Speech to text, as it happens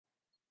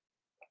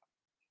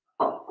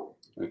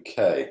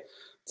Okay,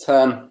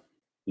 10,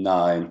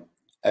 9,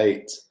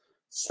 8,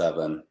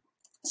 7,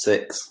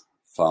 6,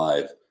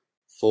 5,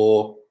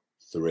 4,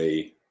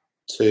 3,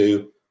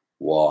 2,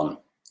 1,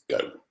 go.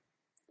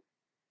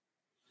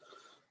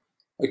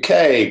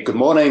 Okay, good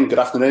morning, good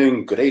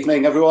afternoon, good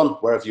evening, everyone,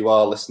 wherever you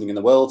are listening in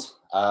the world.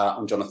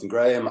 I'm Jonathan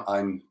Graham.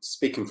 I'm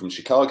speaking from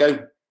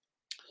Chicago.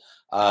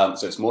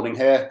 So it's morning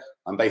here.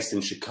 I'm based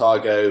in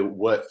Chicago,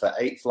 work for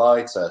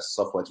 8flight, a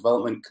software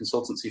development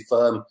consultancy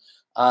firm,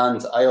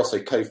 and I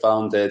also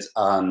co-founded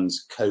and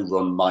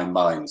co-run My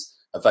Minds,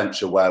 a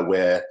venture where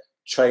we're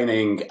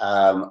training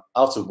out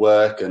of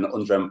work and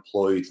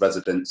underemployed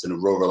residents in a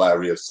rural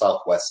area of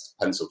southwest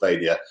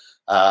Pennsylvania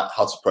how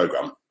to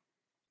program.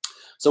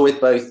 So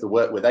with both the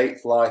work with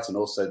 8flight and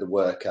also the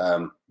work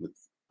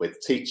with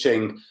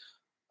teaching,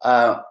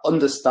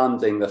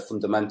 understanding the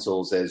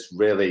fundamentals is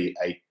really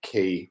a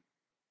key.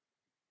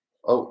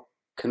 Oh,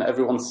 can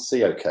everyone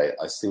see okay?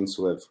 I seem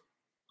to have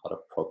had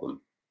a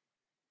problem.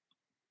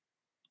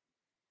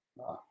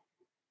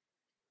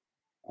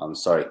 I'm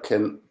sorry,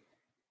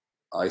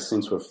 I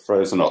seem to have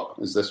frozen up.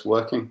 Is this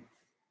working?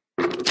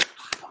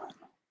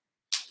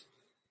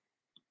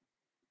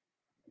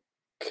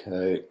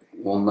 Okay,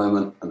 one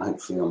moment and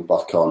hopefully I'm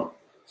back on.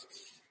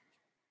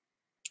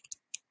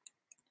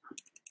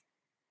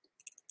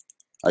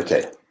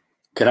 Okay,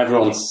 can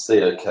everyone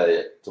see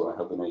okay? Do I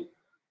have any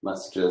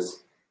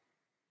messages?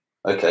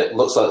 Okay,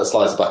 looks like the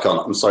slides are back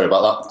on. I'm sorry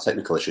about that,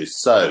 technical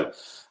issues. So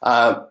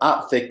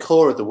at the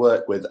core of the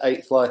work with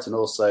 8flight and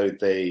also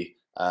the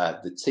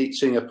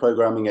teaching of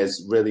programming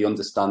is really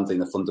understanding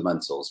the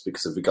fundamentals,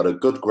 because if we've got a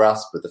good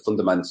grasp of the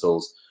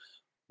fundamentals,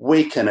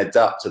 we can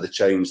adapt to the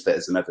change that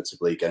is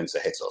inevitably going to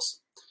hit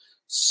us.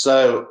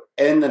 So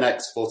in the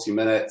next 40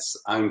 minutes,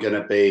 I'm going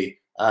to be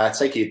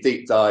taking a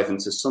deep dive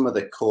into some of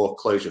the core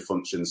Clojure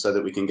functions so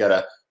that we can get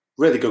a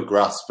really good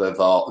grasp of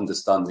our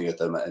understanding of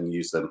them and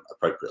use them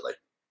appropriately.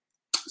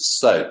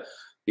 So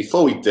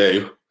before we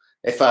do,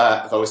 if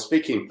I was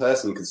speaking in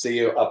person and could see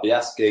you, I'd be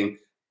asking,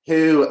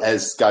 who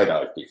has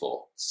skydived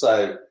before?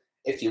 So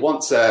if you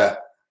want to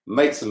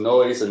make some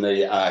noise in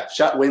the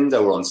chat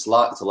window or on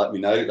Slack to let me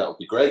know, that would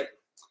be great.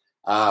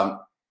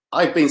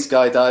 I've been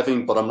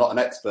skydiving, but I'm not an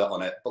expert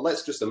on it. But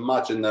let's just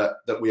imagine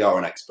that we are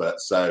an expert.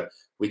 So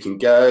we can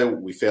go,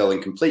 we feel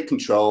in complete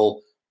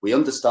control, we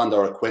understand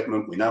our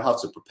equipment, we know how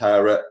to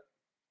prepare it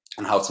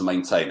and how to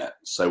maintain it.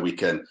 So we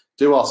can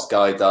do our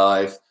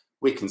skydive,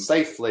 we can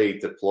safely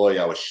deploy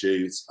our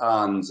chute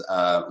and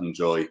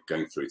enjoy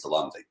going through to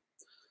landing.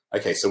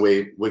 Okay, so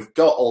we've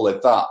got all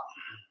of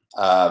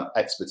that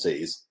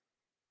expertise.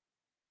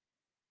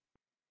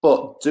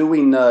 But do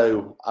we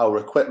know our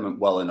equipment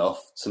well enough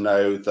to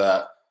know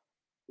that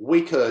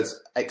we could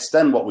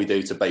extend what we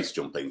do to base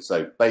jumping?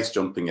 So base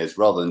jumping is,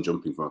 rather than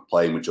jumping from a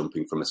plane, we're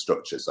jumping from a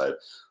structure. So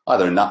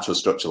either a natural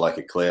structure like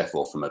a cliff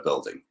or from a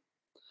building.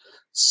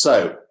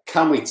 So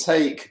can we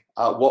take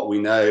what we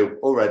know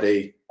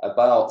already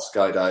about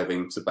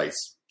skydiving to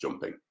base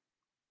jumping?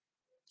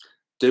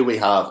 Do we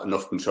have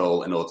enough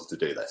control in order to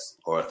do this,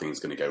 or are things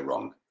going to go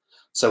wrong?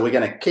 So we're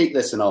going to keep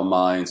this in our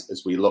minds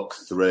as we look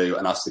through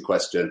and ask the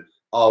question,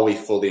 are we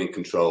fully in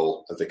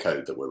control of the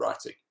code that we're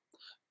writing?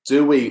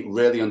 Do we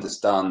really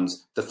understand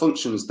the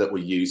functions that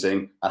we're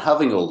using? And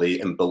having all the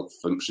inbuilt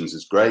functions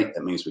is great.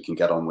 It means we can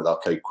get on with our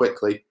code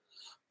quickly.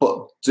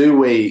 But do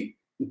we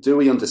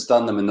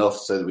understand them enough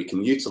so that we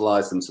can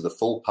utilize them to the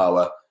full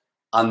power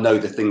and know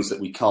the things that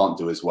we can't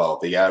do as well,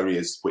 the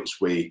areas which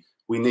we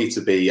need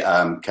to be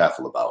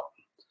careful about?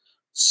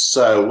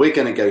 So we're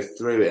going to go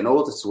through, in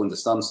order to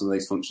understand some of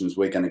these functions,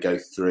 we're going to go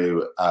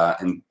through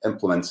in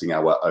implementing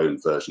our own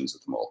versions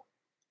of them all.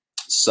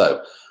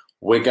 So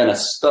we're going to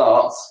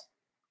start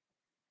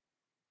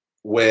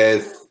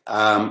with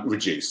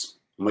reduce.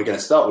 And we're going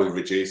to start with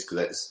reduce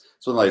because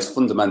it's one of those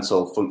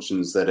fundamental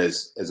functions that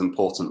is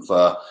important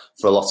for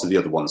a lot of the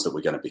other ones that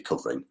we're going to be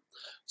covering.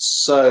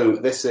 So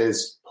this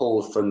is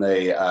pulled from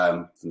the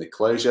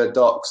Clojure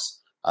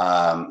docs.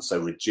 So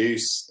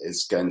reduce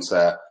is going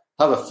to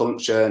have a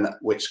function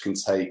which can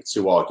take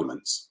 2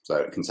 arguments. So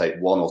it can take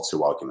 1 or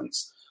 2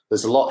 arguments.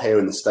 There's a lot here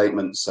in the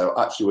statement, so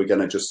actually we're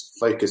going to just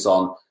focus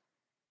on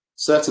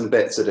certain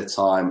bits at a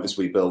time as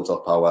we build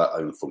up our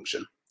own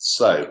function.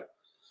 So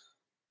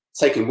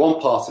taking one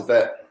part of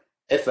it,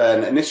 if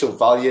an initial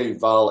value,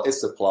 val,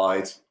 is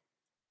supplied,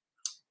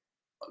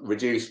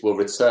 reduce will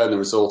return the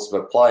result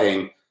of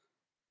applying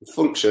the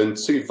function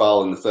to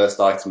val in the first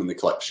item in the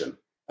collection,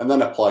 and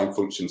then applying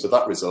function to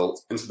that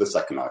result into the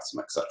second item,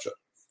 etc.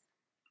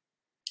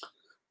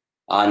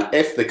 And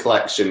if the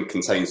collection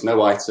contains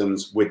no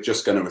items, we're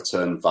just going to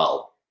return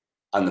val,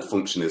 and the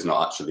function is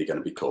not actually going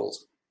to be called.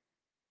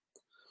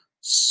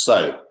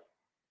 So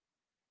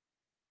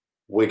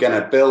we're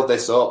going to build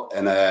this up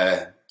in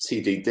a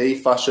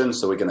TDD fashion.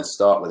 So we're going to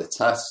start with a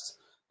test.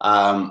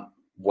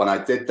 When I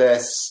did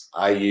this,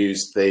 I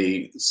used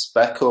the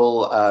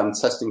Speckle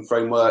testing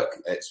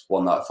framework. It's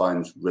one that I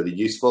find really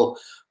useful.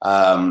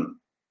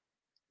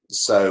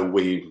 So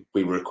we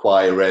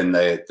require in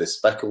the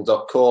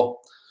speckle.core.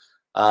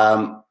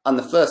 And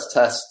the first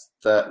test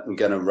that I'm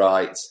going to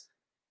write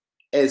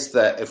is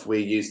that if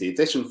we use the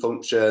addition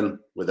function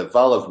with a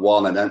val of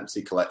 1 and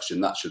empty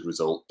collection, that should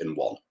result in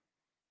 1.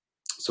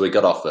 So we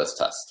got our first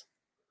test.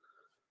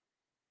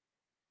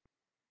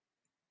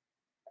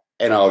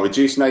 In our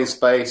reduce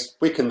namespace,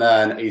 we can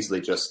then easily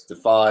just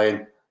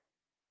define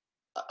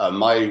a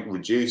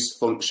myReduce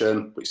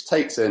function, which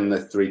takes in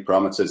the 3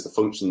 parameters, the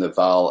function, the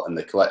val, and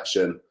the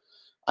collection.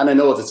 And in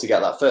order to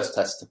get that first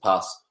test to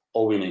pass,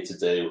 all we need to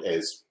do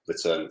is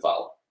return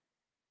val.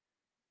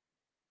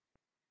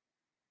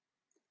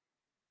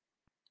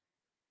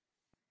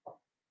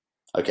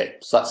 Okay,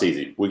 so that's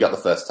easy. We got the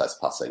first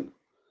test passing.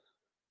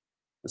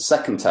 The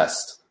second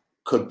test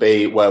could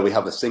be where we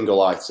have a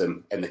single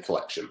item in the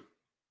collection.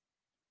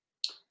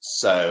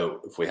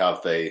 So if we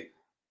have the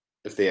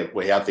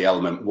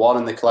element 1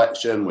 in the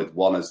collection with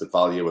 1 as the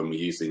value and we're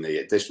using the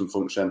addition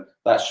function,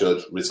 that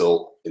should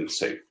result in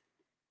 2.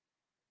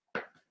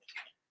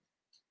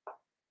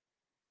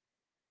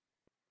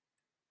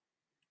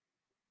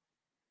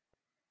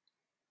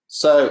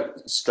 So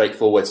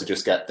straightforward to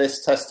just get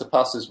this test to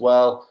pass as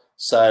well.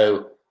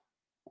 So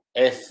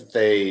if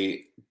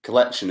the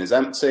collection is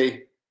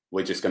empty,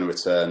 we're just going to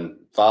return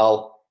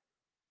val.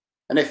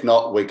 And if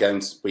not, we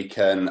can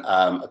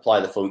apply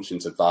the function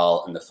to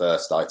val and the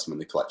first item in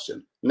the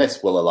collection. And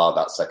this will allow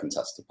that second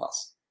test to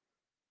pass.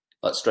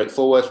 That's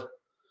straightforward.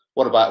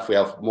 What about if we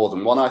have more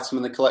than 1 item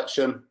in the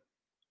collection?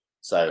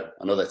 So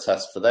another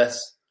test for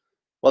this.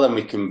 Well, then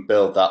we can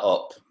build that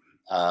up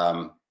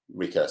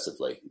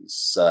recursively.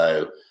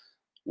 So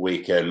we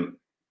can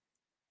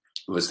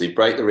obviously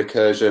break the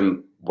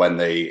recursion when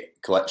the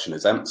collection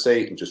is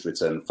empty and just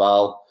return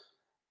val.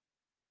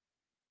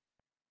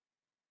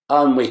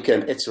 And we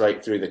can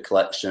iterate through the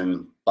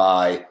collection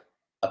by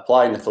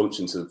applying the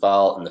function to the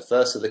val in the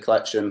first of the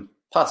collection,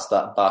 pass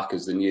that back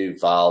as the new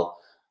val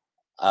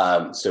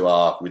to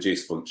our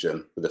reduce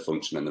function with the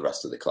function in the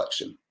rest of the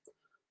collection.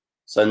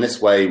 So in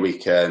this way, we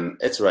can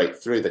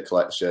iterate through the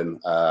collection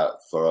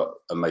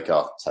and make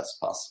our test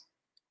pass.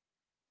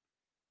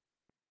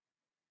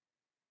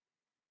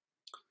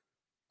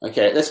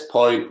 Okay, at this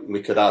point,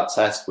 we could add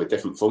tests with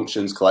different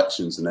functions,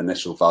 collections, and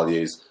initial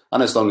values.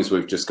 And as long as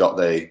we've just got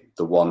the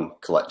one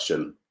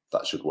collection,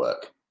 that should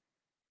work.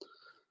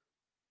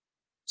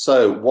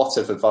 So what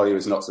if a value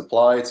is not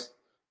supplied?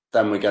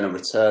 Then we're going to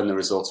return the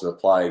result of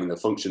applying the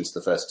function to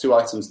the first 2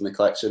 items in the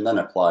collection, then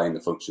applying the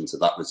function to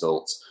that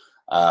result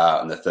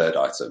and the third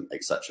item,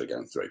 etc.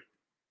 going through.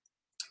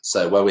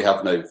 So where we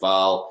have no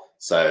val,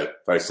 so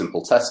very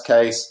simple test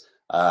case,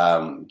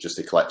 just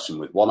a collection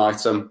with 1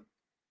 item.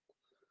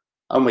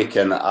 And we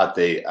can add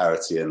the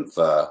arity in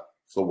for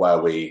where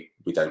we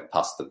don't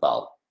pass the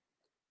val.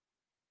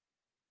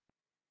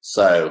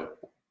 So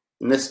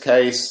in this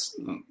case,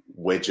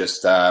 we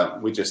just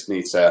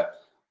need to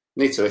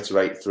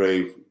iterate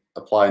through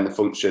applying the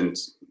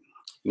functions.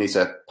 We need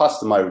to pass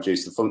the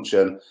myReduce the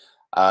function,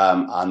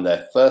 and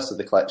the first of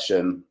the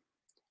collection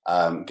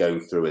going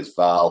through is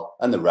val,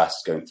 and the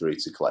rest going through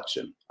to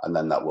collection, and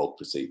then that will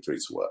proceed through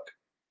to work.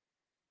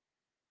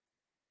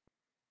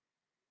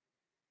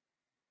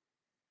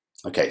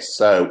 Okay,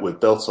 so we've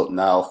built up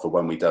now for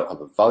when we don't have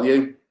a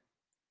value.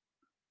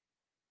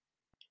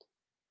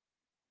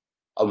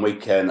 And we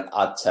can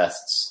add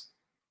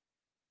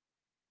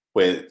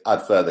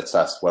further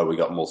tests where we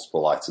got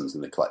multiple items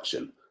in the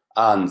collection,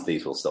 and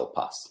these will still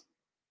pass.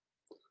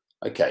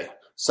 Okay,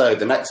 so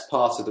the next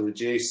part of the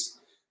reduce,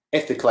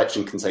 if the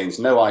collection contains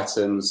no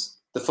items,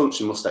 the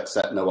function must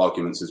accept no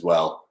arguments as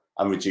well,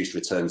 and reduce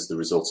returns the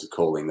result of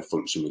calling the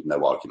function with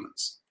no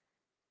arguments.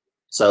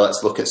 So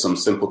let's look at some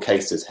simple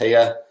cases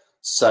here.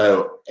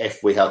 So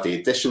if we have the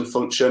addition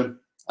function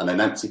and an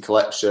empty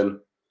collection,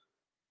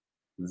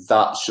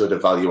 that should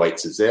evaluate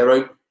to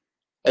 0.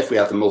 If we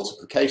have the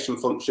multiplication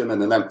function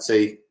and an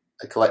empty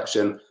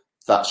collection,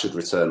 that should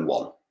return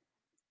 1.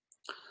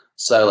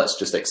 So let's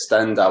just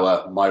extend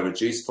our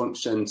myReduce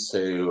function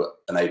to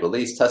enable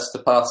these tests to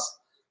pass.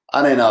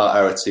 And in our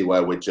arity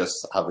where we're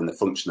just having the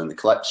function and the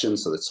collection,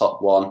 so the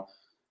top one,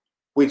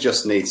 we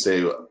just need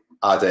to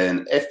add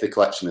in, if the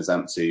collection is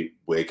empty,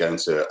 we're going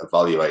to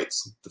evaluate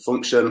the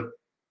function.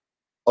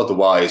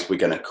 Otherwise, we're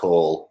going to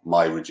call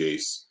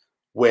myReduce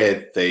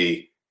with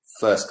the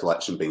first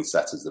collection being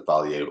set as the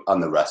value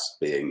and the rest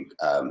being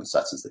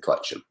set as the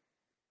collection.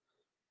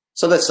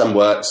 So this then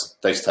works,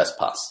 those tests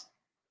pass.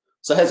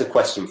 So here's a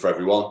question for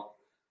everyone.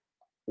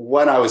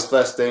 When I was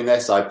first doing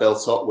this, I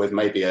built up with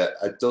maybe a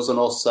dozen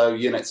or so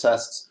unit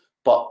tests,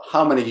 but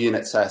how many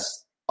unit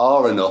tests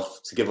are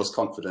enough to give us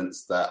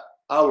confidence that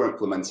our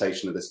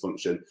implementation of this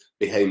function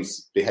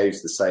behaves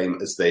the same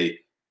as the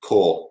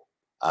core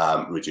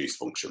reduce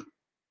function?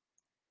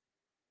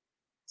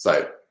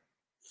 So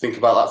think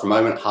about that for a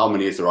moment. How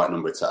many is the right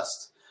number of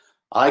tests?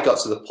 I got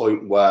to the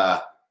point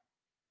where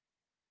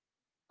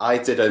I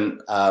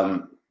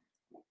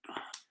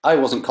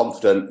wasn't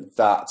confident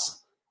that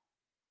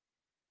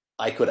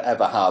I could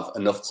ever have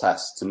enough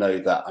tests to know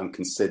that I'm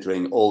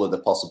considering all of the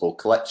possible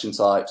collection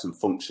types and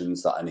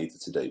functions that I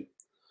needed to do.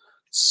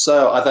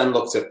 So I then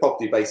looked at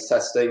property-based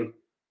testing,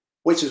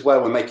 which is where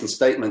we're making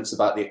statements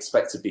about the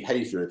expected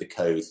behavior of the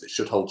code that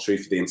should hold true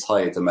for the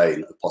entire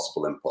domain of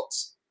possible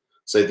inputs.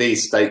 So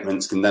these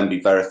statements can then be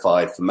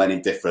verified for many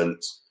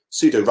different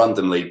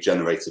pseudo-randomly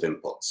generated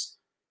inputs.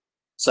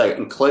 So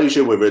in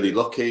Clojure, we're really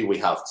lucky. We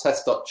have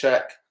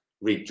test.check.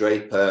 Reed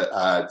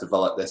Draper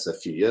developed this a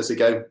few years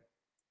ago.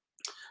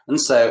 And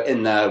so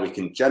in there, we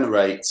can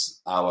generate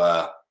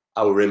our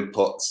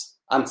inputs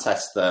and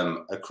test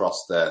them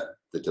across the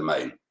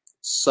domain.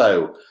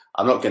 So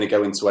I'm not going to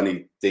go into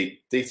any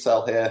deep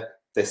detail here.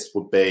 This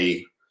would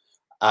be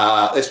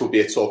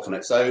a talk on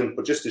its own,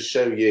 but just to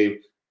show you,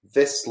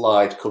 this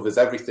slide covers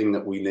everything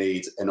that we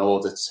need in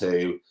order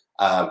to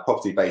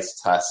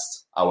property-based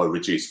test our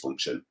reduce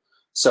function.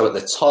 So at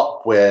the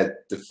top, we're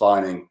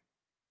defining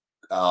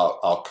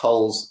our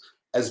cols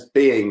as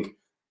being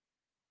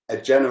a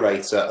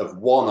generator of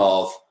one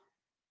of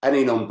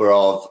any number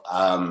of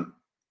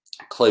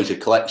clojure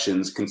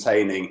collections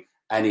containing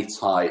any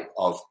type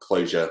of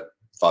clojure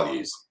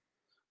values.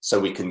 So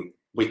we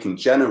can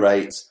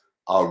generate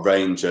our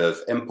range of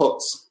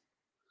inputs,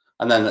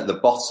 and then at the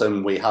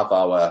bottom we have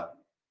our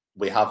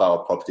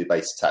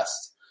property-based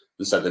test.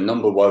 And so the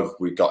number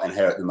we've got in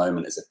here at the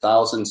moment is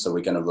 1,000. So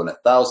we're going to run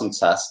 1,000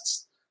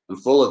 tests,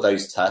 and for all of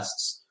those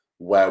tests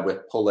where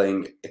we're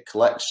pulling a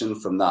collection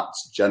from that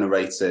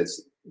generator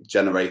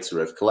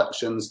of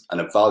collections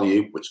and a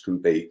value, which can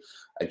be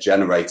a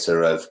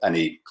generator of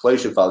any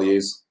clojure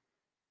values,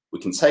 we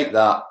can take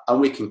that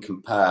and we can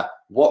compare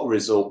what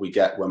result we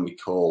get when we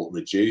call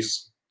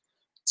reduce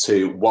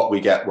to what we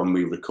get when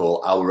we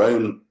recall our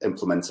own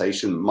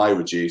implementation, my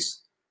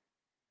reduce,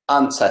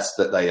 and test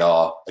that they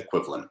are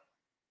equivalent.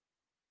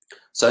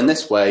 So in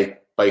this way,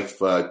 both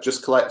for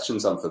just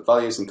collections and for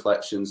values and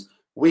collections,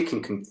 we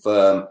can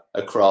confirm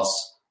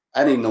across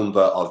any number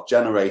of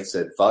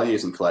generated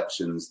values and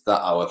collections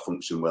that our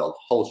function will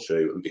hold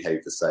true and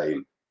behave the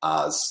same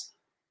as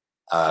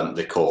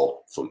the core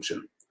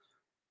function.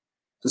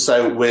 And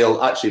so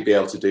we'll actually be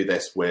able to do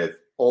this with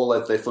all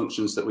of the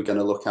functions that we're going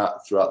to look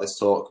at throughout this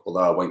talk, although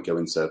I won't go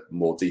into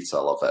more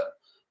detail of it.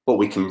 But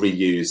we can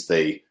reuse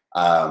the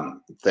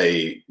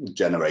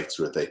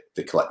generator of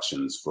the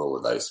collections for all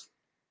of those.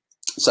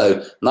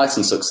 So nice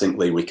and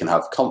succinctly, we can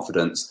have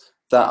confidence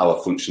that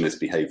our function is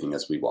behaving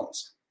as we want.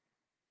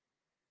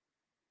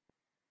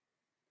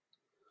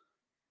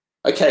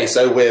 Okay,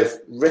 so we've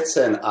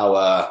written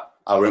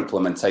our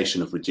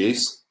implementation of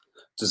reduce.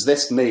 Does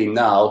this mean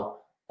now,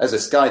 as a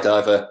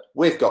skydiver,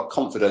 we've got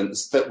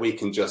confidence that we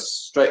can just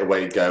straight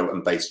away go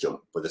and base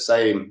jump with the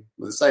same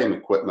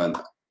equipment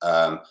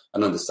and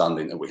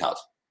understanding that we had?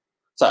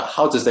 So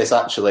how does this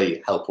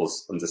actually help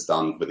us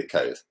understand with the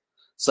code?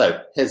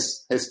 So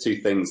here's two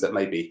things that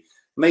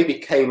maybe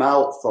came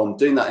out from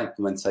doing that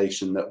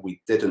implementation that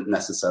we didn't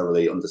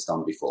necessarily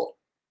understand before.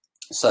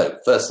 So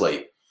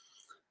firstly,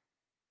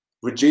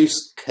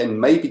 reduce can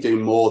maybe do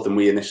more than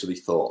we initially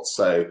thought.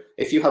 So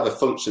if you have a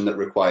function that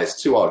requires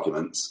 2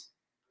 arguments,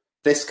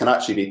 this can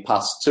actually be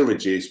passed to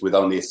reduce with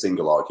only a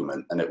single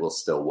argument and it will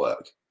still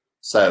work.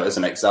 So as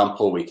an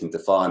example, we can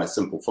define a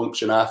simple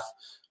function f,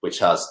 which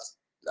has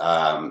 2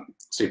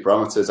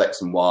 parameters,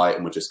 x and y,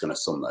 and we're just going to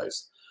sum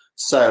those.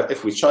 So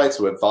if we try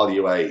to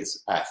evaluate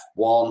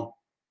f1,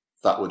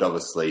 that would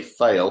obviously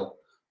fail,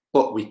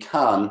 but we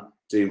can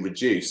do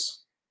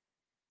reduce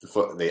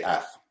the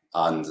f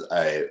and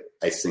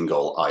a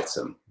single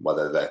item,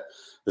 whether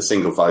the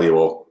single value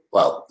or,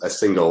 well, a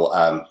single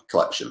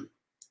collection.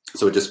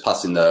 So we're just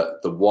passing the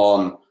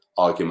one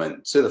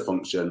argument to the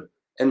function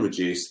in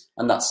reduce,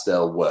 and that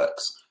still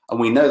works. And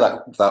we know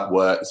that that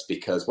works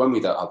because when we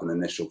don't have an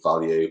initial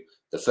value,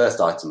 the first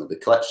item of the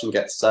collection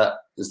gets set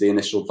as the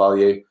initial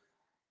value,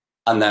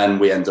 and then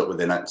we end up with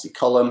an empty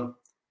column.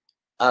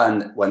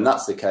 And when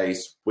that's the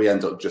case, we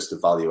end up just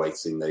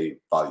evaluating the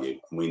value,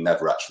 and we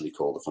never actually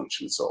call the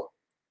function at all.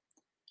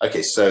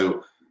 Okay,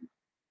 so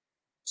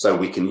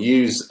we can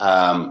use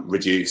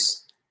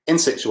reduce in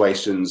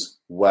situations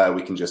where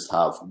we can just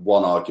have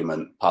one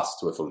argument passed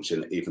to a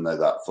function, even though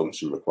that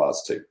function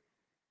requires 2.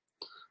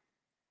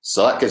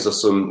 So that gives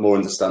us some more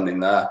understanding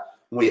there.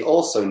 We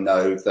also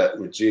know that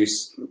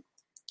reduce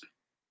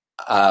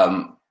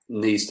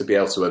needs to be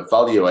able to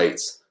evaluate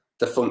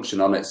the function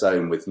on its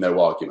own with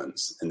no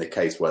arguments in the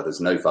case where there's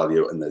no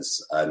value and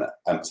there's an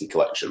empty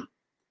collection.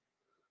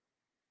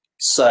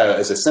 So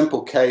as a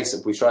simple case,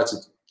 if we try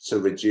to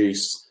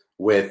reduce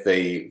with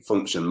the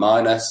function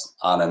minus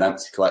and an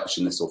empty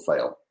collection, this will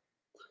fail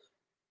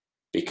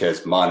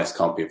because minus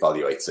can't be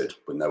evaluated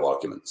with no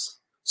arguments.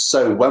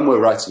 So when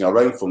we're writing our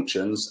own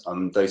functions,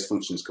 and those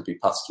functions could be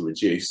passed to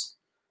reduce,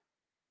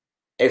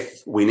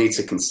 if we need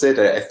to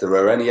consider if there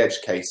are any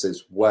edge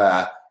cases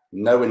where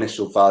no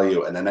initial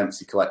value and an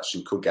empty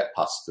collection could get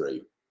passed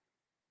through.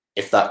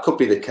 If that could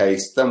be the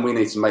case, then we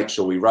need to make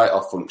sure we write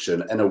our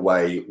function in a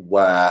way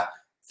where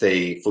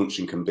the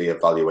function can be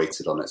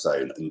evaluated on its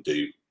own and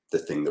do the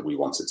thing that we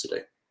want it to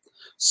do.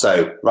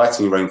 So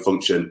writing your own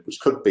function, which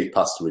could be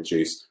passed to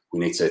reduce, we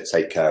need to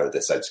take care of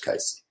this edge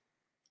case.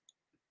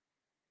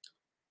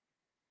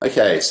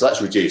 Okay, so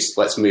that's reduced.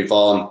 Let's move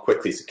on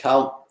quickly to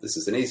count. This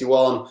is an easy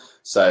one.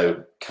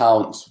 So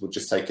count will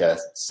just take a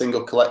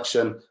single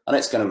collection and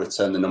it's going to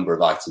return the number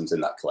of items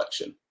in that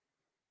collection.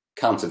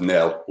 Count of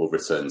nil will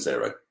return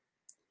 0.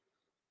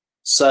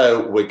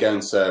 So we're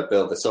going to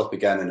build this up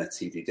again in a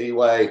TDD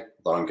way.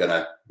 But I'm going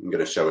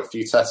to show a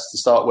few tests to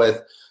start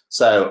with.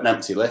 So an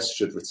empty list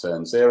should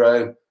return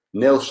 0.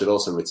 Nil should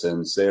also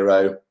return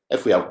 0.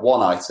 If we have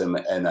one item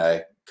in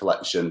a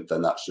collection,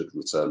 then that should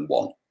return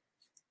 1.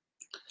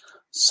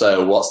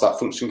 So what's that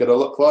function going to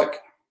look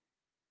like?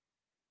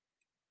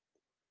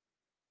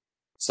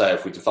 So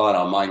if we define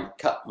our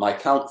my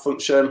count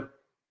function,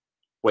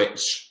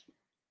 which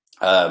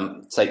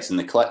takes in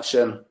the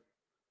collection,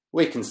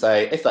 we can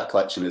say if that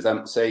collection is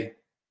empty,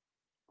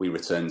 we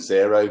return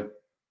 0.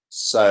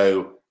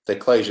 So the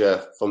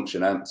closure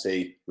function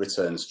empty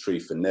returns true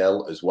for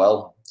nil as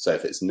well. So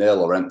if it's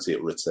nil or empty,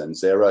 it will return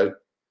 0.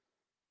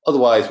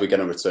 Otherwise, we're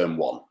going to return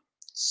 1.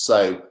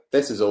 So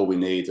this is all we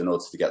need in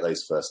order to get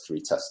those first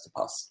 3 tests to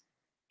pass.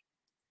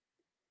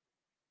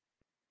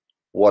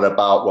 What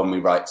about when we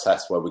write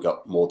tests where we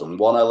got more than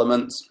one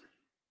element?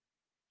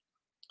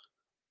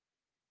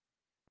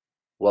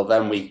 Well,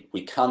 then we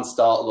can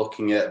start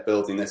looking at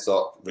building this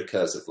up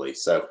recursively.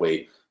 So if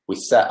we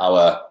set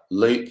our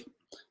loop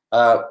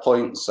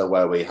point, so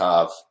where we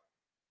have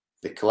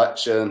the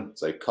collection,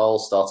 so col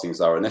starting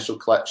as our initial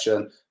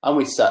collection, and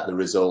we set the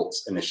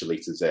results initially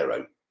to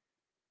 0.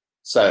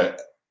 So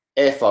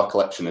if our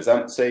collection is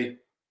empty,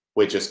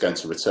 we're just going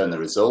to return the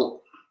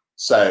result.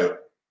 So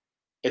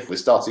if we're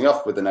starting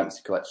off with an empty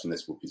collection,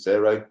 this will be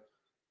 0.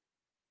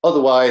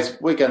 Otherwise,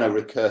 we're going to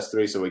recurse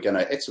through, so we're going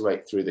to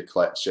iterate through the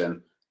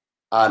collection,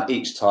 and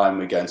each time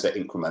we're going to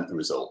increment the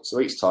result. So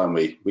each time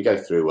we go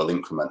through, we'll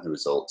increment the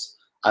results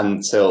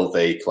until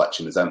the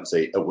collection is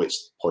empty, at which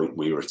point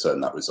we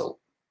return that result.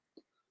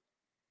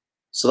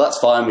 So that's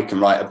fine. We can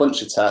write a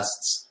bunch of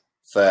tests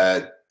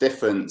for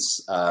different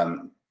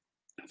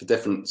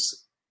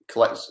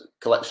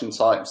collection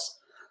types,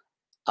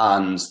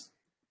 and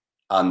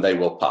they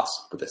will pass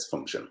with this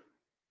function.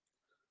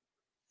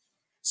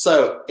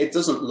 So it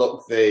doesn't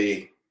look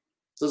the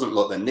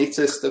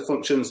neatest of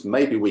functions.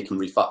 Maybe we can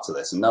refactor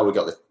this, and now we've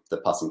got the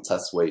passing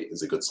test suite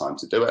is a good time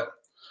to do it.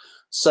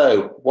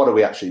 So what are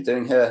we actually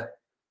doing here?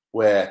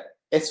 We're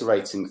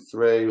iterating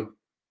through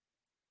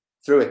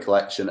a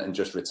collection and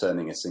just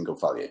returning a single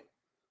value.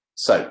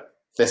 So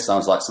this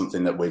sounds like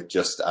something that we've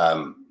just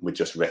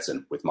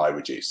written with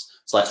myReduce.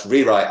 So let's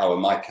rewrite our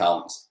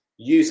myCount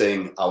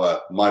using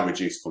our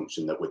myReduce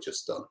function that we've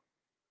just done.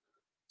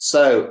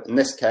 So in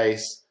this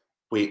case,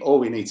 all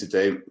we need to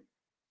do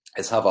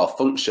is have our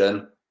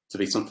function to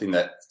be something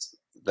that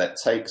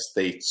takes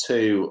the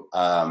two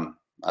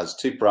as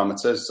 2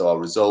 parameters, so our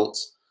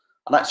results,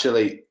 and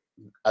actually,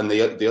 and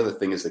the other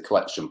thing is the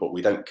collection, but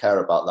we don't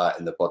care about that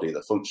in the body of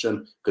the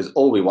function, because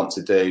all we want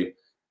to do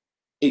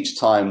each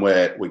time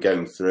we're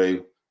going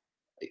through,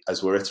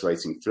 as we're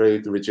iterating through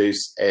the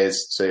reduce,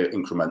 is to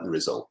increment the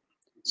result.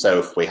 So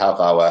if we have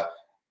our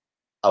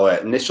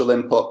initial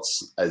inputs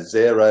as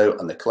 0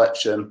 and the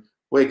collection,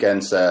 we're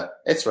going to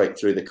iterate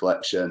through the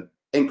collection,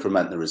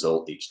 increment the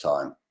result each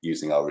time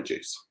using our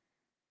reduce.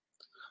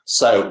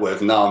 So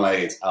we've now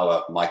made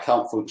our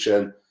myCount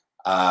function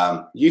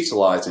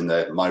utilizing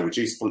the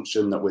myReduce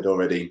function that we'd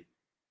already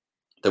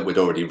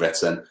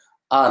written,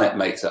 and it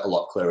makes it a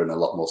lot clearer and a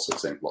lot more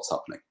succinct what's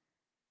happening.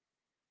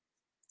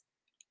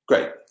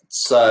 Great.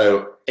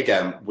 So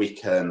again, we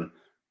can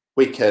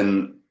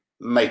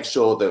make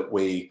sure that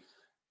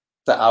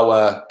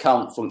our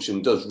count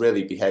function does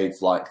really behave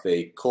like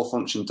the core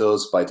function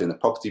does by doing the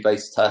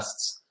property-based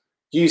tests.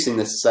 Using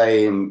the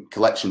same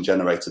collection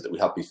generator that we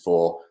had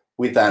before,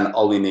 we then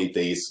only need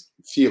these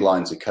few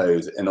lines of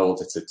code in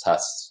order to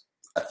test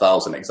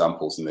 1,000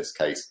 examples, in this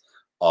case,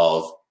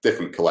 of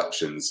different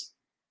collections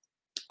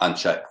and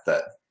check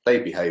that they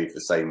behave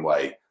the same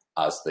way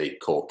as the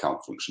core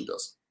count function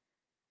does.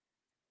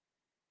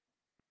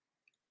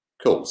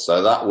 Cool,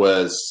 so that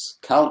was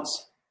count.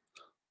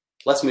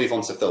 Let's move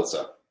on to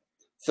filter.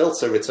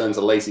 Filter returns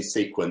a lazy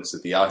sequence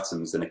of the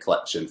items in a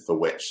collection for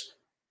which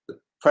the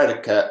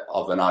predicate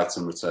of an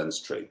item returns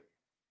true.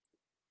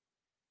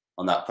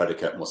 And that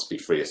predicate must be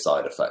free of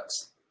side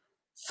effects.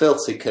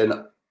 Filter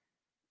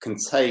can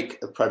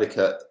take a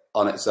predicate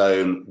on its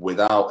own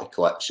without a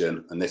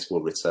collection, and this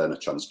will return a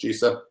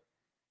transducer.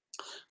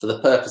 For the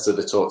purpose of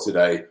the talk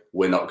today,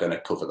 we're not going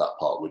to cover that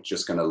part. We're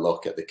just going to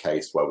look at the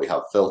case where we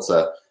have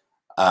filter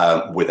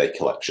with a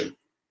collection.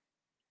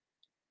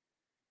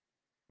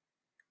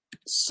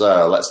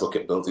 So let's look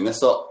at building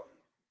this up.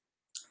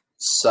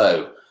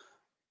 So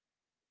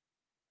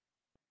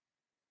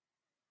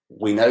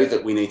we know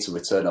that we need to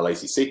return a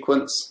lazy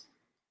sequence,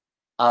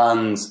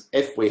 and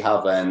if we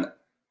have an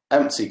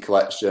empty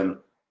collection,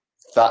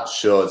 that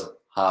should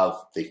have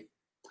the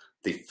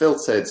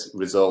filtered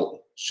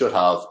result should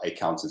have a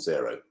count of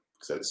 0.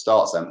 So it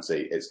starts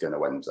empty, it's going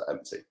to end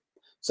empty.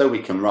 So we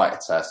can write a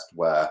test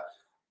where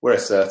we're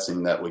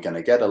asserting that we're going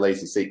to get a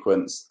lazy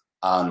sequence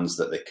and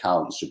that the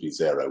count should be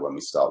 0 when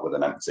we start with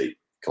an empty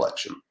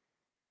collection.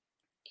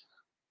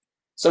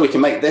 So we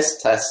can make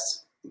this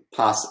test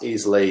pass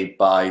easily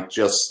by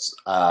just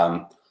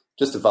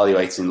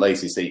evaluating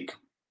lazy-seq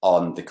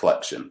on the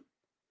collection.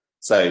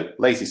 So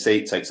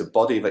lazy-seq takes a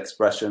body of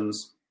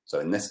expressions, so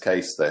in this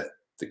case the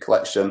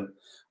collection,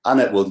 and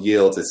it will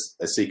yield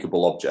a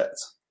seekable object,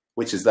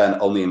 which is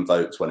then only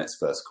invoked when it's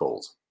first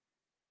called.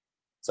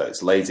 So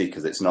it's lazy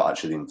because it's not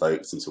actually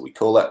invoked until we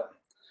call it,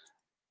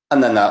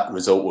 and then that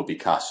result will be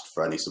cached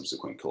for any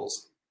subsequent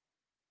calls.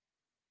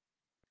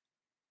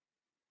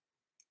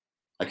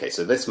 Okay,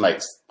 so this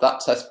makes that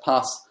test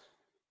pass.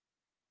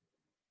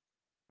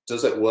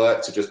 Does it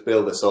work to just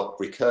build this up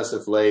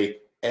recursively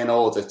in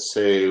order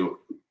to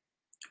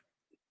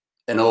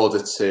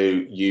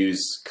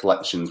use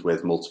collections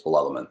with multiple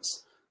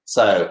elements?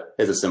 So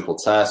here's a simple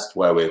test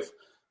where we've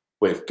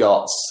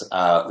got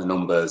the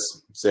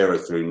numbers 0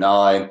 through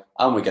 9,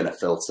 and we're going to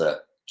filter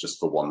just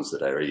for ones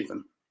that are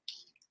even.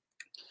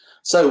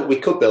 So we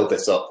could build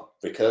this up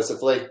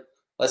recursively.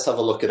 Let's have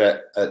a look at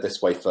it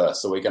this way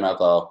first. So we're going to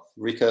have our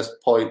recurse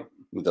point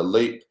with a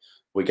loop.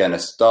 We're going to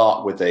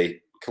start with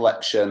a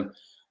collection,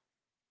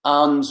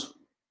 and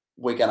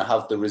we're going to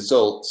have the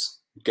results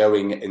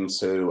going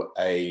into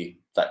a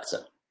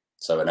vector,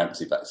 so an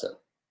empty vector.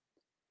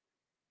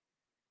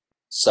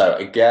 So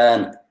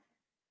again,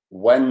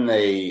 when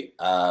the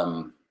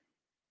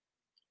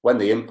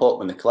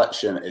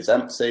collection is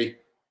empty,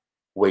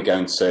 we're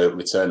going to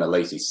return a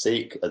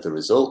lazy-seq of the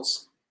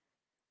results.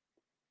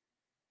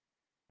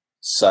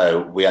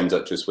 So we end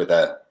up just with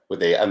a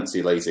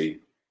empty lazy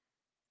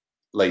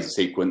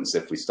sequence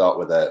if we start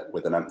with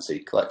an empty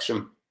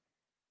collection.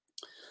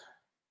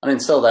 And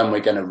until then,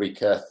 we're going to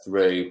recur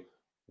through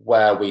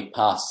where we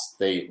pass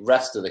the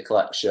rest of the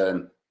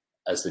collection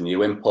as the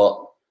new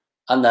input.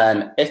 And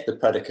then if the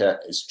predicate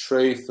is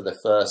true for the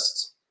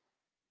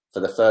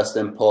first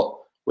input,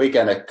 we're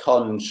going to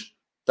conj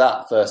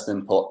that first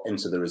input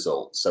into the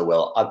result. So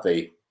we'll add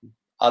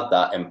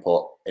that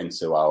input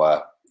into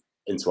our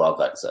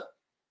vector.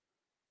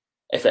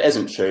 If it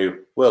isn't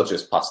true, we'll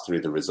just pass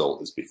through the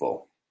result as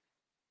before.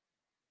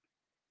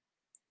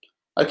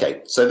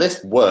 Okay, so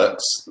this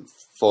works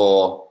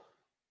for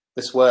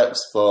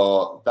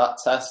that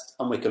test,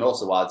 and we can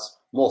also add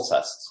more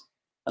tests,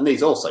 and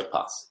these also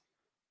pass.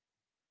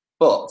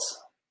 But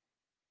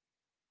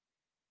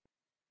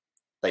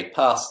they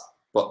pass,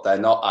 but they're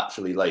not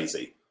actually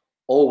lazy.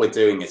 All we're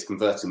doing is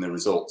converting the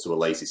result to a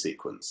lazy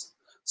sequence.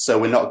 So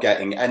we're not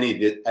getting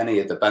any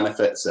of the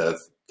benefits of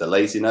the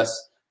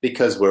laziness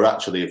because we're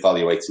actually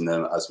evaluating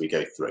them as we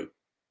go through.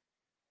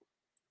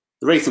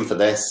 The reason for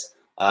this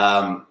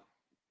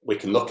we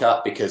can look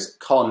at because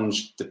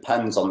conj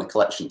depends on the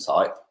collection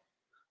type,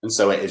 and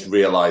so it is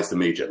realized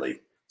immediately.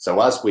 So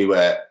as we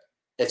were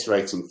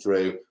iterating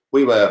through,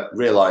 we were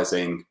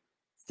realizing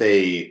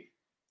the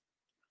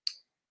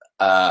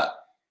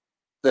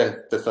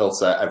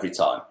filter every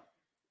time.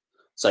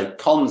 So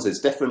cons is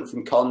different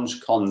from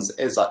conj. Cons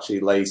is actually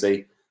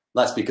lazy.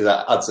 That's because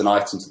that adds an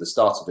item to the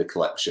start of the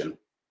collection,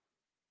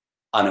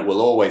 and it will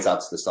always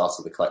add to the start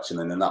of the collection,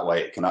 and in that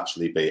way it can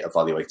actually be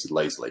evaluated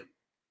lazily.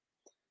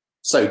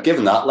 So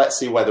given that, let's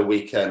see whether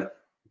we can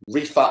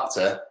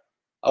refactor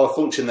our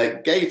function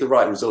that gave the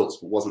right results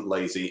but wasn't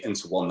lazy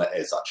into one that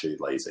is actually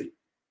lazy.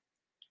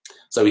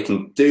 So we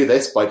can do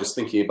this by just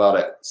thinking about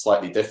it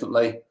slightly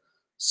differently.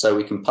 So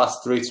we can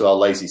pass through to our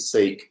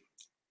lazy-seq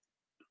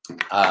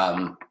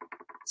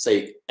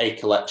say a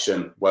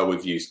collection where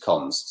we've used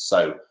cons.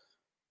 So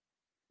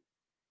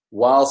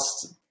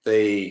whilst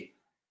the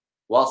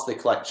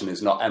collection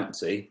is not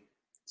empty,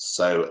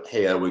 so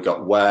here we've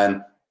got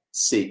when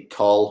seek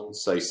call.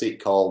 So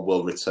seek call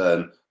will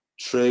return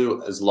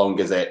true as long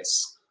as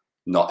it's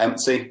not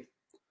empty.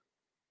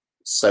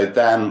 So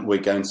then we're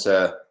going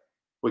to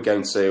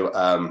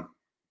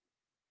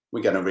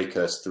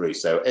recurse through.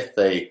 So if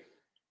the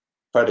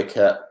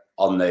predicate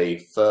on the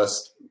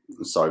first,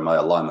 sorry, my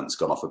alignment's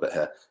gone off a bit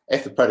here.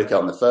 If the predicate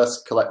on the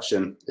first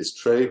collection is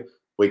true,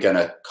 we're going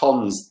to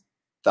cons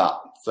that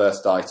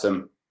first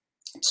item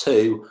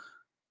to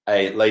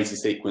a lazy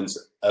sequence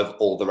of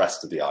all the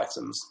rest of the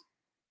items.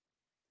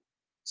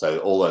 So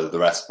all of the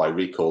rest by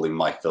recalling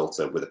my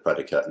filter with a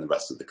predicate and the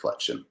rest of the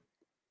collection.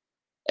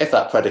 If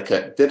that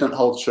predicate didn't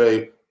hold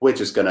true, we're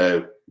just going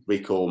to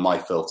recall my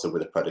filter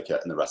with a predicate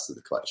and the rest of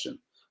the collection.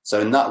 So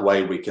in that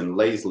way, we can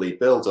lazily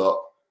build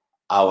up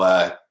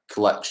our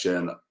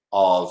collection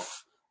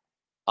of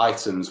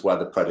items where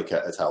the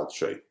predicate has held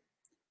true.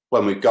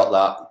 When we've got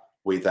that,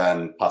 we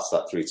then pass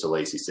that through to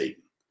lazy-seq.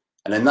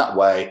 And in that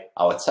way,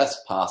 our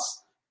tests pass,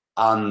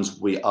 and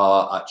we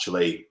are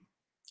actually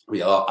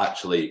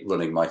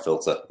running my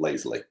filter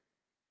lazily.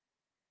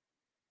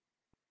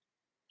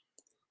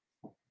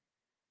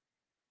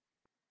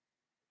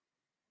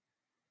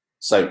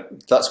 So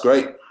that's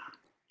great.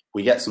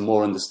 We get some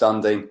more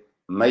understanding.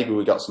 Maybe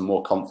we got some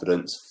more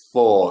confidence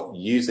for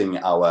using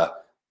our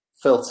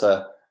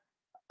filter,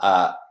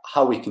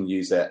 how we can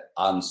use it,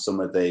 and some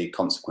of the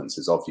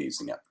consequences of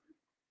using it.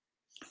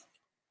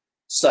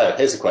 So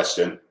here's a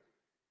question.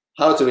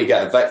 How do we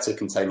get a vector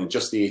containing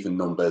just the even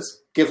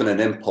numbers, given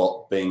an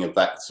input being a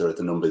vector of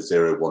the numbers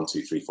 0, 1,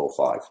 2, 3, 4,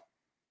 5?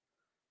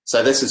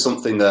 So this is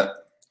something that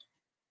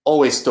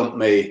always stumped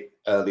me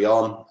early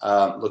on,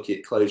 looking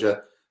at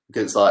Clojure,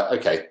 because it's like,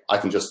 okay, I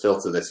can just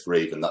filter this for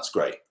even, that's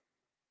great.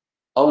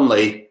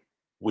 Only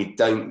we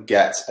don't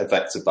get a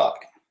vector back.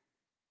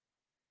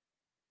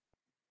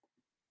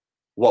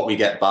 What we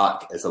get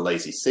back is a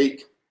lazy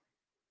seek.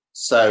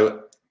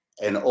 So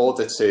in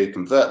order to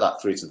convert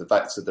that through to the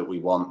vector that we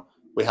want,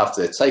 we have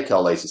to take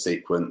our lazy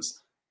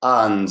sequence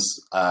and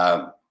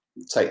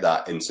take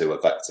that into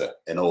a vector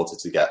in order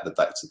to get the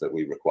vector that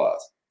we require.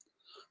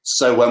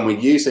 So when we're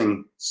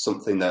using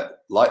something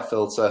that like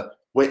filter,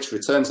 which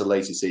returns a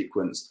lazy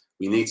sequence,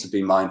 we need to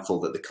be mindful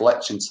that the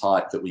collection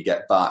type that we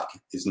get back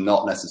is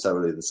not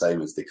necessarily the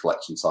same as the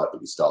collection type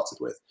that we started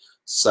with.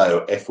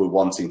 So if we're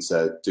wanting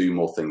to do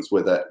more things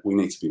with it, we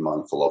need to be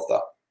mindful of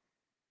that.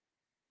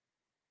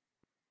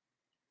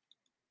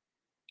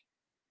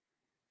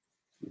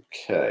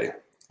 Okay,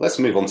 let's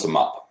move on to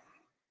map.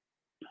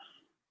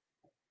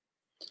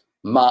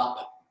 Map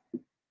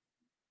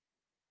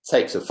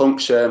takes a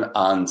function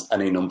and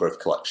any number of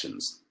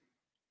collections.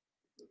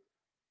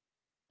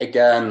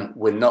 Again,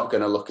 we're not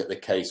going to look at the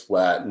case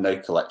where no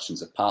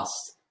collections are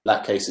passed. In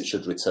that case, it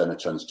should return a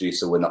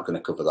transducer. We're not going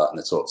to cover that in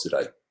the talk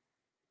today.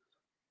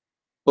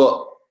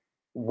 But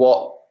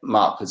what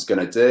map is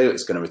going to do,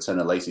 it's going to return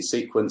a lazy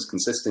sequence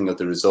consisting of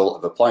the result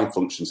of applying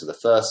function to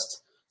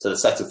the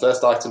set of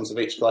first items of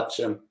each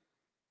collection,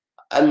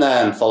 and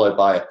then followed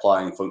by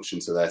applying function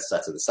to the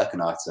set of the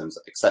second items,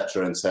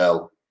 etc.,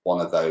 until one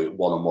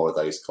or more of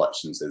those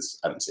collections is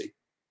empty.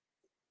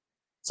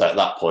 So at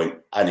that point,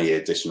 any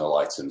additional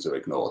items are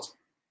ignored.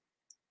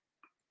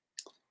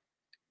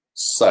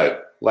 So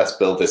let's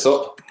build this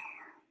up.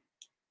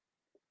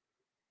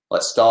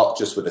 Let's start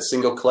just with a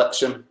single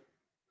collection,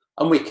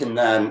 and we can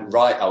then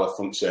write our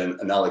function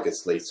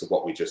analogously to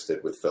what we just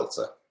did with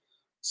filter.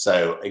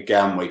 So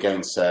again, we're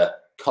going to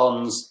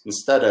cons,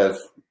 instead of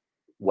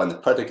when the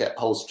predicate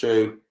holds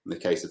true, in the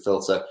case of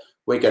filter,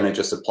 we're going to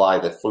just apply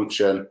the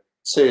function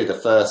to the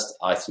first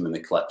item in the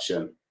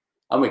collection,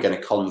 and we're going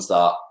to cons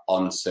that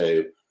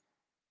onto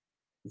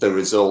the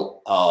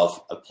result of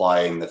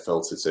applying the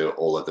filter to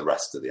all of the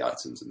rest of the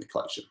items in the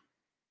collection.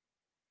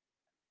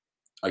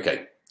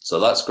 Okay, so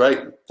that's great,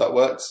 that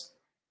works.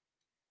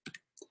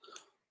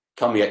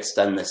 Can we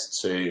extend this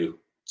to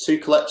two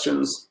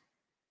collections?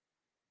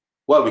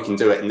 Well, we can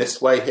do it in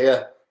this way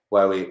here,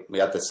 where we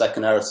have the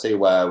secondarity,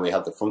 where we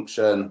have the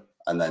function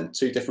and then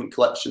two different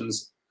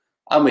collections.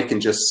 And we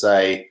can just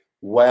say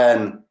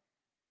when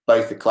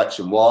both the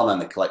collection 1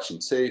 and the collection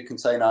 2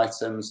 contain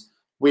items,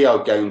 we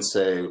are going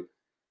to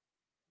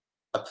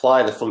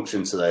apply the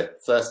function to the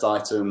first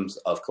items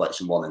of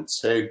collection 1 and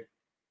 2,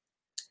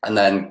 and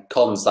then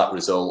cons that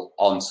result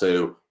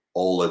onto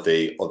all of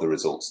the other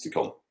results to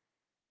come.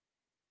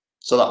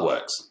 So that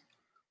works.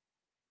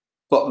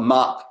 But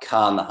map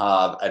can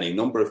have any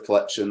number of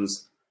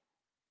collections,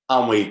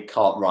 and we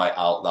can't write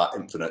out that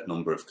infinite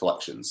number of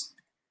collections.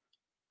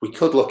 We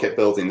could look at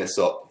building this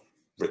up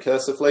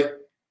recursively.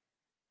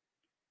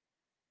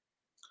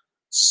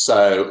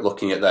 So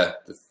looking at the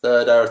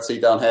third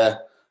arity down here,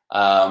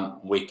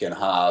 we can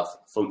have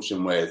a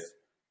function with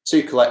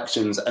two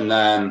collections and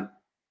then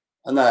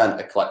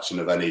a collection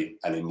of any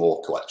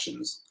more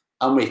collections.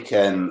 And we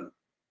can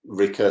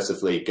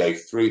recursively go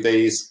through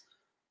these.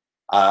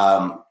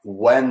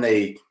 When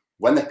the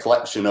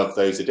collection of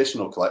those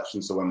additional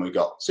collections, so when we've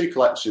got two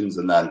collections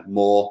and then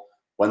more,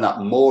 when that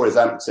more is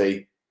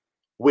empty,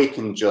 we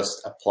can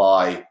just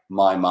apply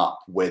my map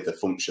with the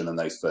function and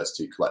those first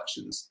two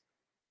collections.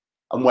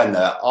 And when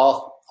there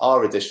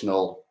are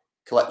additional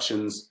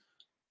collections,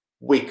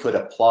 we could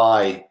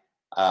apply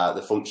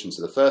the function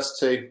to the first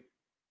two,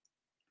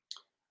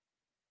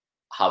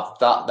 have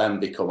that then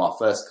become our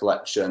first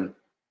collection,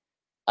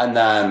 and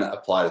then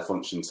apply the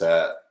function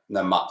to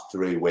then map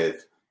through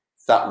with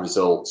that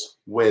result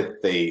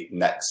with the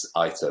next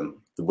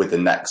item, with the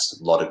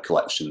next lot of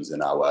collections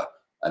in our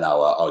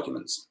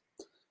arguments.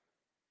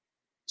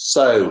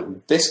 So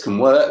this can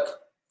work.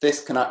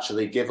 This can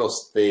actually give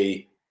us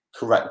the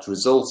correct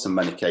results in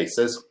many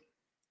cases.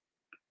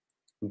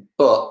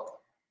 But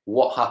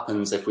what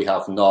happens if we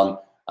have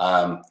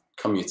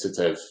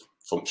non-commutative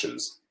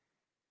functions?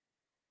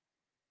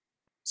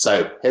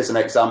 So here's an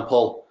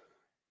example.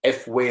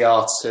 If we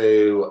are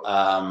to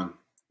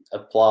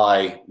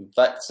apply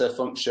vector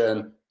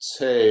function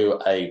to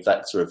a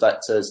vector of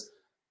vectors,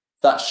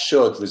 that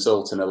should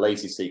result in a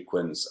lazy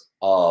sequence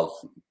of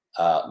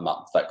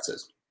map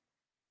vectors.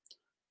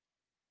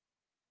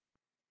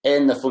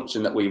 In the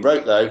function that we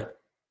wrote, though,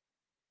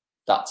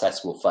 that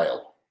test will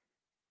fail.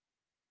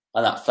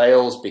 And that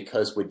fails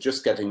because we're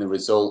just getting the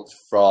result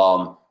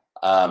from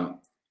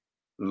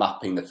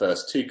mapping the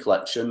first two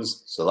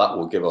collections. So that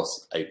will give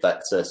us a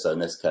vector. So in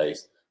this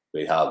case,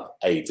 we have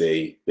AD,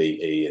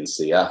 BE, and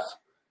CF.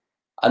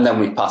 And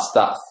then we pass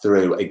that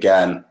through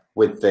again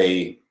with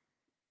the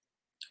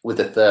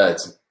third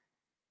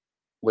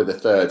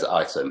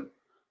item.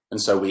 And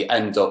so we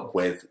end up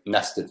with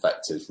nested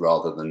vectors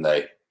rather than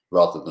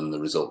the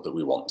result that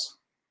we want.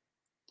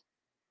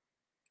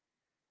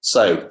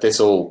 So this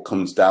all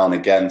comes down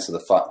again to the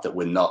fact that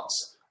we're not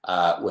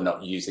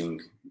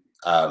using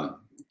the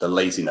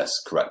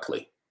laziness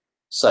correctly.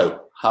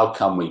 So how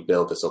can we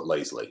build this up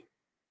lazily?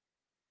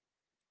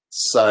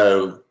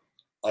 So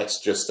let's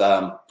just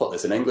put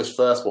this in English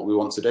first, what we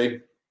want to do.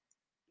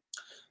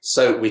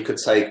 So we could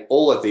take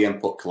all of the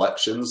input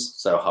collections,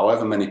 so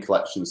however many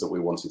collections that we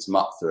wanted to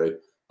map through,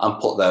 and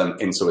put them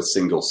into a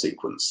single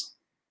sequence.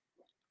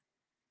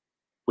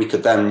 We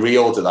could then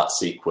reorder that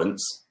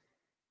sequence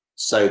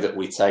so that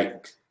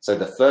so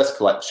the first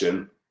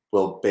collection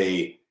will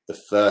be the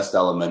first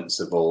elements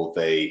of all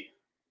the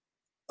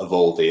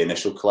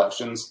initial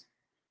collections.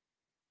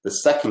 The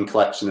second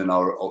collection in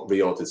our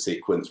reordered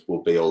sequence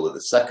will be all of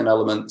the second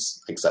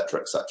elements,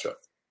 etc., etc.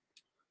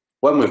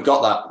 When we've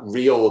got that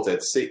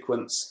reordered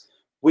sequence,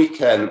 we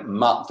can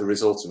map the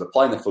result of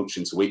applying the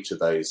function to each of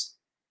those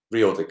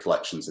reordered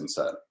collections in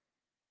turn.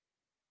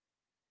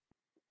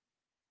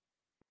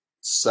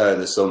 So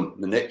there's some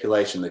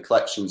manipulation of the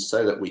collections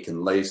so that we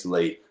can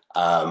lazily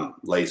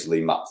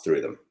map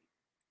through them.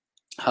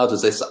 How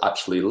does this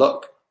actually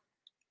look?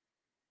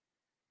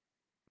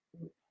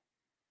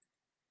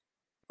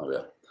 Oh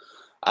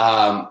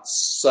yeah.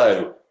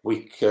 So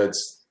we could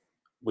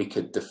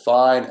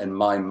define in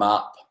my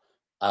map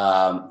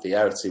the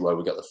arity where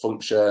we got the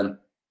function,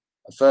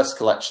 the first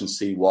collection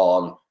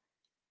C1,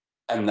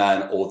 and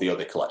then all the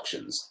other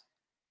collections.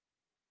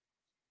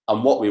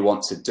 And what we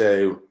want to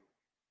do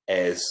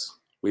is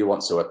we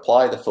want to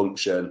apply the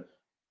function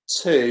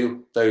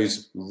to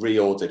those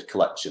reordered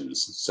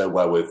collections. So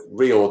where we've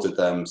reordered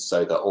them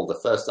so that all the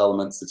first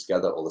elements are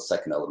together, all the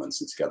second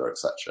elements are together,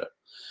 etc.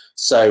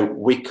 So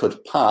we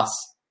could pass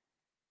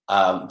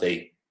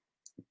the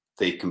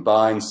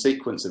combined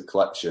sequence of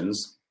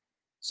collections,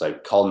 so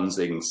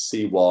consing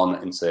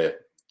C1 into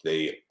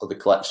the other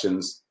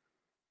collections.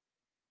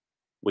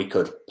 We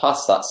could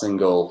pass that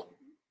single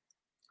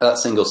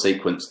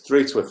sequence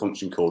through to a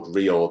function called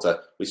reorder,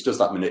 which does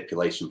that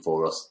manipulation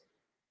for us.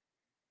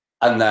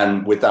 And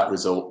then with that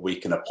result, we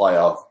can apply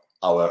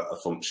our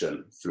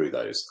function through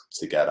those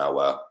to get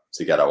our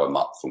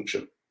map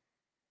function.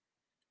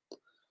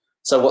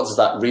 So what does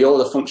that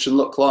reorder function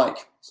look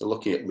like? So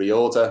looking at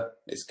reorder,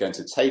 it's going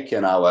to take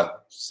in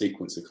our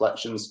sequence of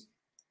collections.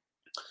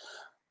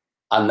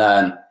 And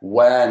then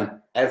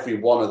when every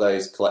one of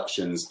those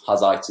collections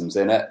has items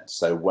in it,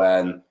 so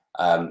when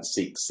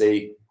seek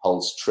C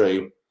holds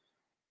true,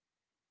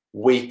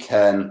 we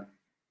can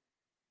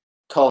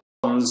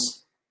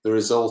cons the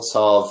result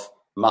of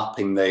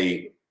mapping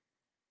the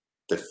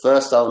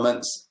first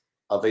elements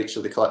of each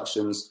of the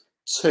collections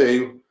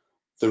to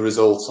the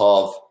result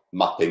of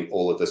mapping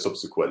all of the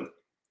subsequent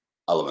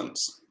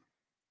elements.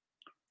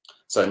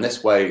 So in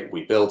this way,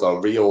 we build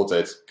our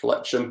reordered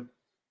collection,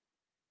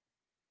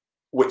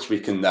 which we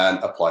can then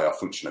apply our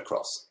function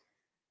across.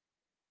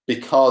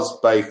 Because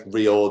both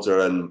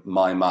reorder and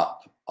mymap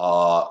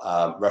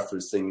are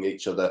referencing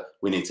each other,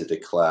 we need to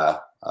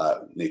declare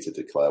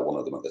one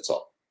of them at the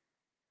top.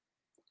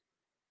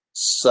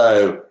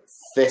 So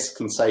this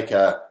can take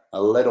a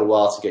little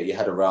while to get your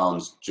head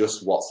around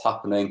just what's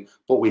happening,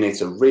 but we need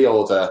to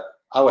reorder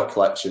our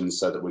collections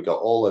so that we got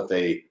all of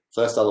the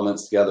first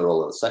elements together,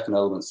 all of the second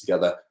elements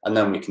together, and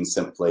then we can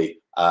simply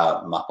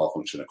map our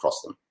function across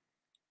them.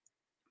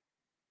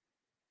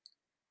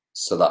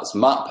 So that's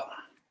map.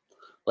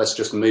 Let's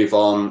just move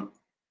on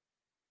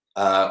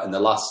in the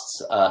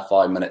last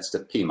 5 minutes to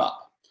pmap.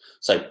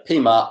 So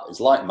pmap is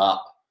like map,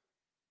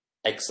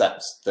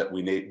 except that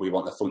we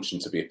want the function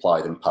to be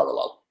applied in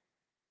parallel.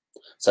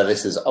 So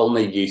this is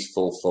only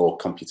useful for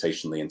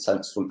computationally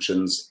intense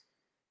functions,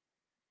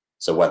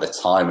 so where the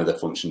time of the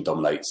function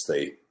dominates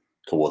the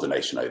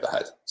coordination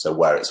overhead, so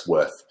where it's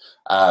worth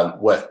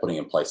putting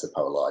in place a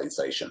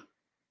parallelization.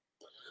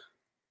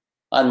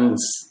 And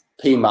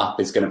pmap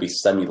is going to be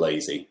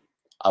semi-lazy,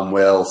 and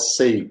we'll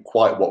see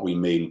quite what we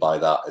mean by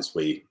that as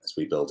we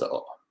build it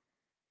up.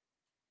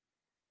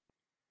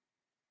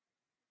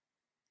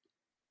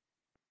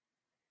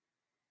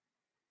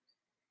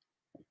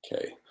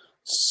 Okay,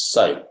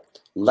 so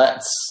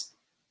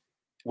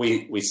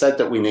we said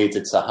that we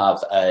needed to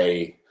have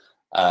a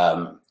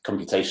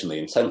computationally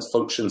intense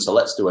function, so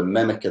let's do a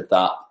mimic of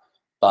that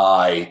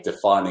by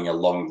defining a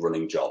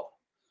long-running job.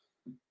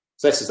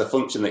 So this is a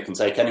function that can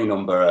take any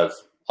number of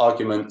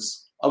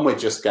arguments, and we're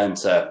just going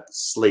to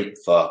sleep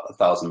for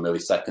 1,000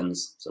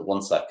 milliseconds, so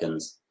 1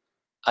 second,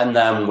 and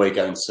then we're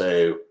going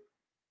to,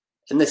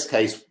 in this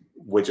case,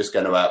 we're just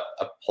going to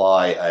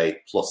apply a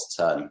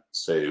 +10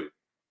 to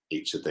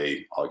each of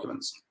the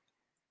arguments.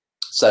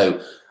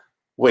 So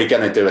we're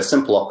going to do a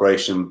simple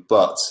operation,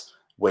 but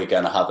we're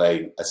going to have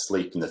a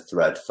sleep in the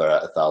thread for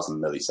 1,000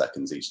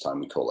 milliseconds each time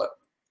we call it.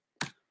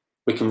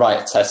 We can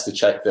write a test to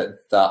check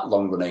that that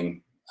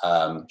long-running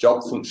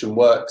job function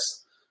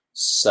works.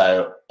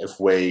 So if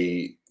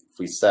we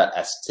set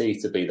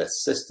st to be the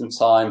system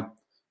time,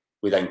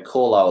 we then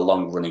call our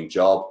long-running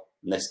job,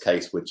 in this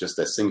case with just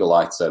a single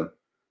item,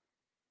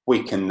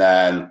 we can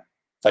then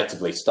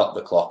effectively stop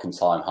the clock and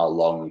time how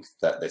long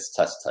that this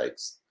test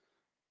takes.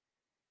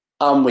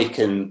 And we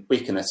can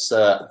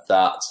assert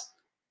that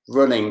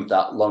running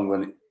that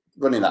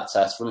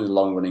test, running the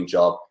long running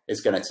job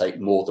is going to take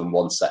more than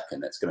 1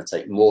 second. It's going to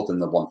take more than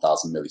the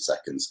 1000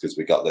 milliseconds because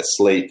we got the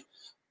sleep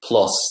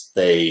plus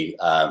the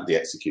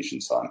execution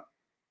time.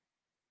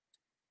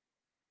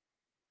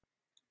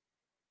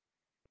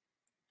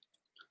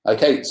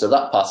 Okay, so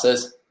that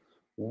passes.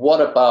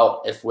 What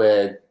about if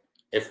we're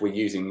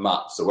using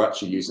maps? So we're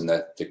actually using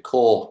the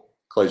core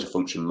closure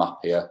function map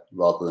here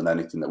rather than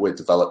anything that we've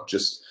developed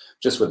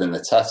just within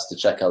the test to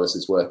check how this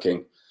is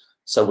working.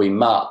 So we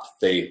map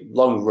the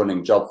long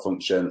running job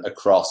function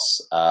across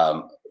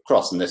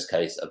in this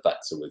case a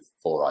vector with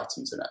 4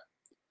 items in it.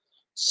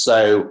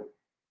 So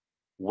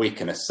we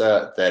can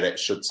assert that it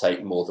should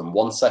take more than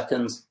 1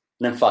 second,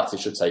 and in fact it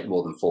should take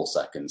more than 4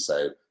 seconds.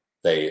 So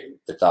the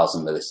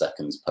 1000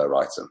 milliseconds per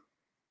item.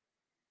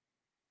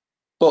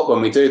 But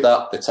when we do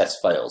that, the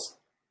test fails.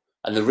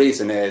 And the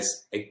reason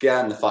is,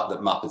 again, the fact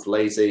that map is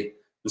lazy.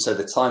 And so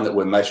the time that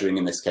we're measuring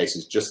in this case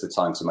is just the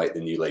time to make the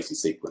new lazy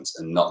sequence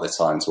and not the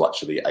time to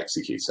actually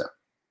execute it.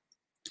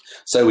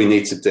 So we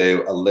need to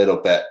do a little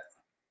bit,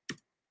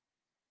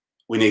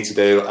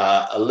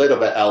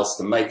 else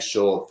to make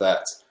sure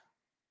that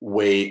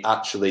we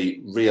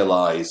actually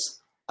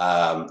realize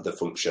the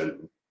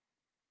function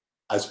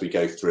as we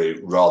go through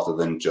rather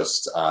than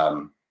just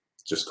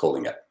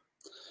calling it.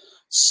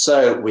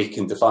 So we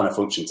can define a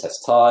function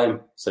test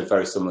time, so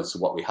very similar to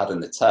what we had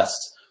in the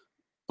test,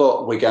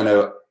 but we're going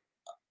to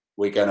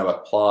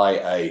apply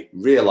a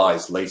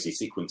realize lazy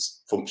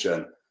sequence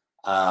function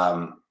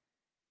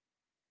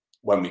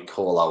when we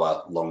call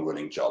our long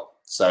running job.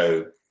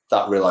 So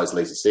that realize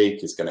lazy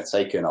seq is going to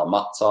take in our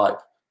map type.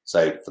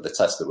 So for the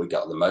test that we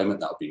got at the moment,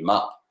 that would be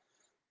map.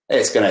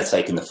 It's going to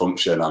take in the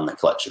function and the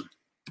collection.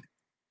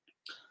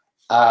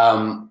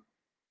 And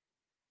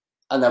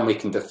then we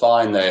can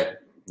define the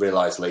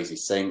realize lazy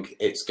sync.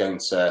 We can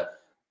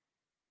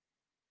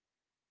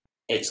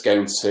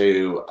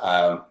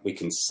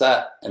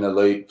set in a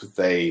loop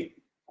the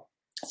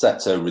set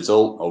to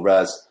result or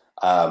res,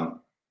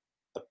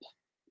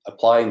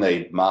 applying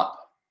the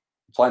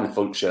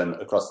function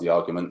across the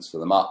arguments for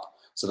the map.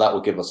 So that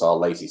will give us our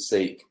lazy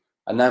seek.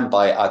 And then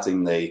by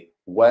adding the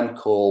when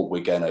call,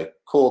 we're going to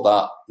call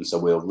that, and so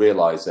we'll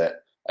realize it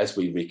as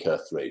we recur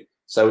through.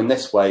 So in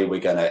this way, we're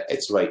going to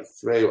iterate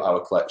through our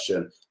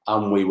collection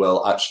and we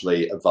will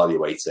actually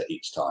evaluate it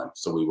each time.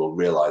 So we will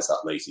realize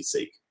that lazy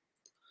seek.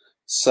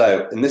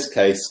 So in this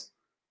case,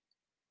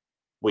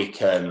 we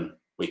can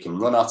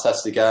run our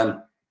test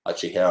again.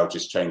 Actually here, I'll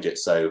just change it.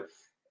 So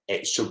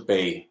it should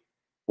be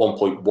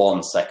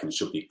 1.1 seconds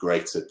should be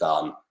greater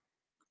than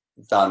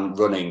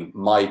running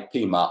my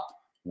pmap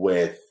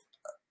with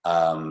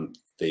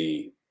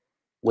the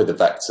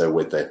vector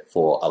with the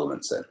 4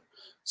 elements in.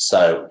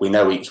 So we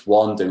know each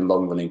one doing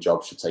long running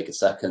jobs should take a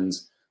second,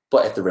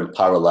 but if they're in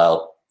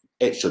parallel,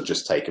 it should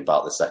just take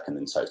about the second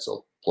in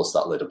total, plus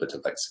that little bit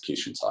of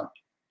execution time.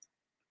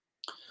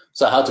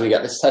 So how do we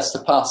get this test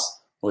to pass?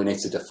 We need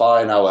to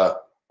define our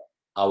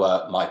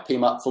my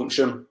pmap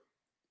function.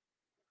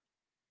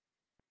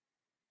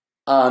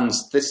 And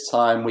this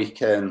time we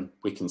can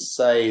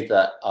say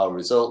that our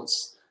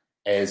results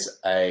is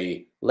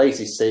a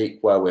lazy seek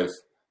where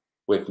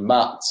we've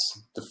mapped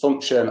the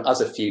function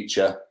as a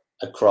future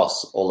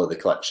across all of the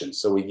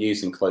collections. So we're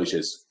using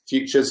clojure's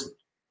futures.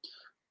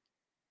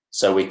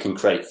 So we can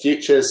create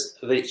futures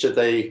of each of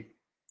the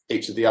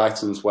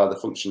items where the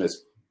function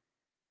is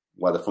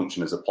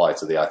applied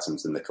to the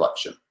items in the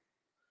collection.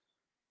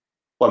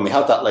 When we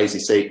have that lazy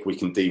seek, we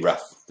can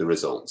deref the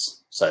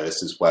results. So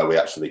this is where we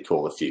actually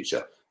call the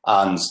future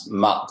and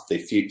map the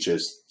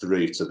futures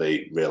through to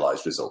the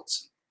realized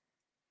results.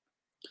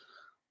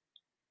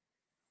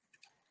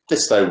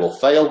 This though will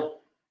fail.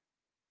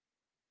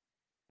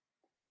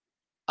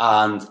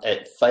 And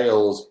it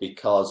fails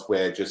because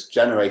we're just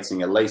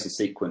generating a lazy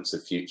sequence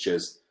of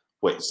futures,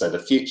 so the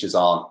futures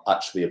aren't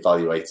actually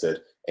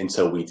evaluated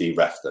until we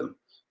deref them.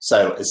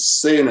 So as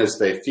soon as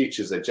the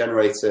futures are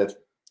generated,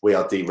 we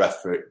are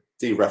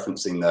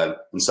dereferencing them,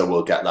 and so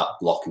we'll get that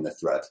block in the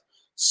thread.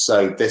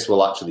 So this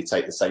will actually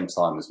take the same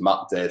time as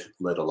map did, a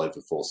little over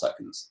 4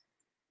 seconds.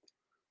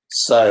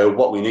 So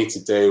what we need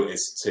to do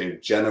is to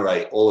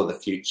generate all of the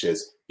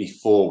futures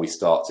before we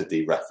start to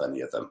deref any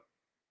of them.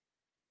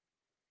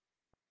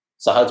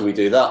 So how do we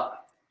do that?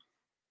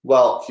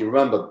 Well, if you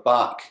remember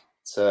back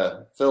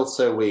to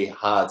filter, we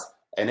had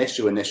an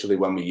issue initially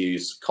when we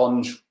used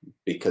conj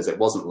because it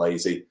wasn't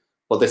lazy,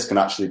 but this can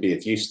actually be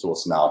of use to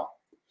us now.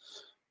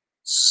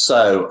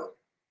 So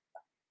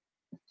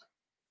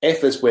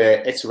if as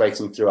we're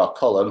iterating through our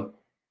column,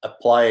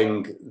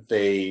 applying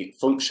the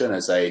function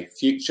as a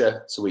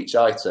future to each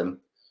item,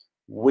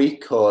 we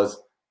could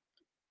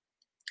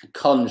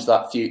conj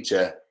that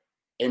future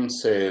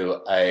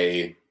into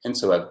a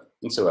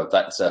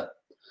vector.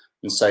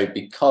 And so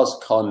because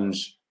conj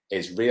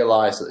is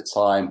realized at the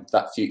time,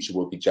 that future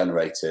will be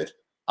generated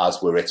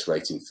as we're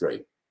iterating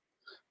through.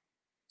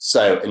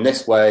 So in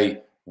this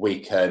way, we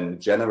can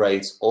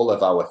generate all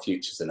of our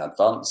futures in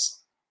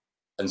advance.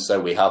 And so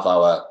we have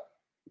our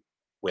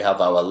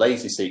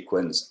lazy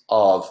sequence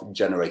of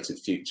generated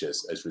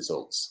futures as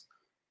results.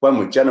 When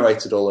we've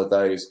generated all of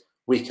those,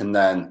 we can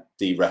then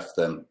deref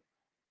them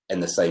in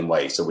the same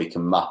way. So we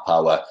can map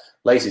our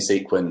lazy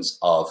sequence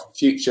of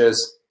futures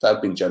that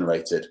have been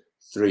generated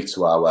through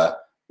to our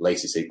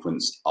lazy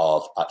sequence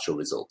of actual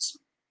results.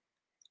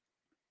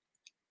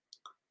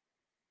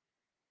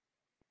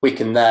 We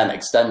can then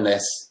extend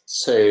this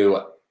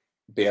to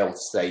be able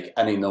to take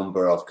any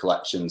number of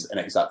collections in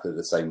exactly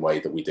the same way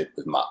that we did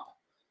with map.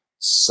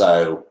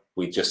 So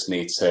we just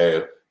need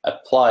to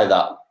apply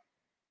that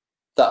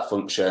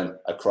function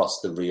across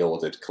the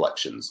reordered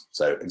collections.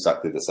 So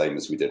exactly the same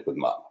as we did with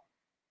map.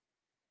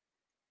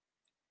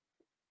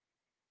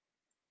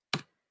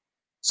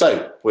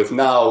 So we've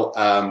now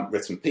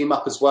written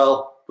pmap as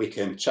well. We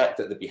can check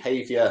that the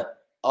behavior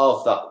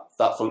of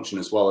that function,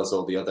 as well as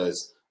all the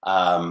others,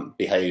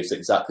 behaves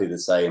exactly the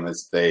same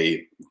as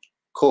the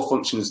core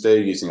functions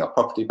do using our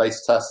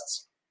property-based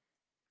tests.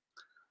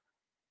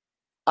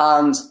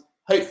 And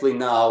hopefully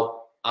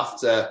now,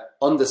 after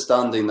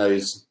understanding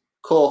those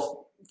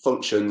core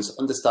functions,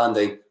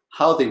 understanding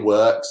how they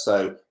work,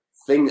 so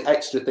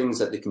extra things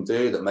that they can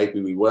do that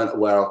maybe we weren't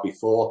aware of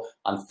before,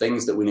 and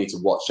things that we need to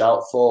watch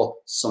out for,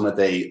 some of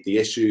the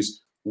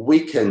issues, we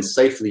can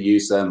safely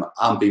use them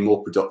and be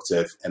more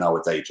productive in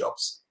our day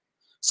jobs.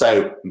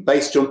 So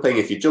base jumping,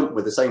 if you jump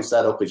with the same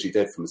setup as you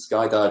did from a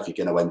skydive,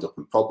 you're going to end up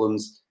in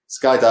problems.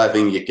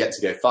 Skydiving, you get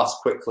to go fast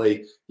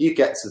quickly. You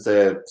get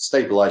to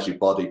stabilize your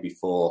body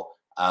before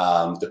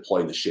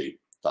deploying the chute.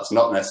 That's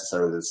not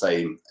necessarily the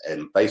same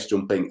in base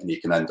jumping, and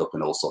you can end up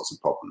in all sorts of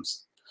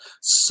problems.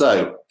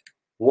 So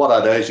what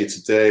I'd urge you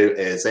to do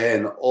is,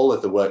 in all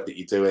of the work that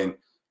you're doing,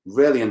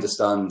 really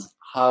understand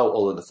how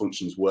all of the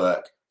functions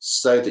work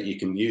so that you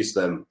can use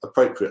them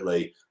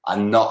appropriately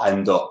and not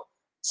end up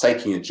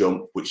taking a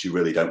jump which you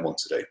really don't want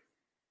to do.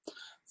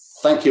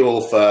 Thank you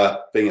all for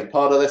being a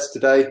part of this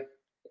today.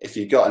 If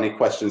you've got any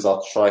questions,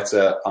 I'll try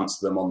to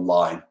answer them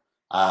online.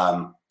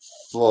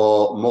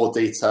 For more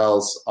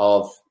details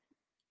of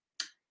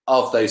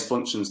those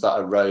functions that I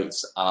wrote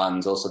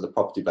and also the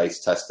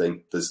property-based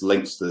testing, there's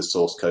links to the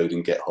source code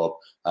in GitHub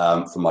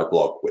for my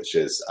blog, which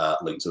is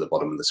linked to the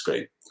bottom of the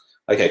screen.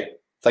 Okay,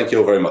 thank you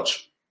all very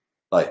much.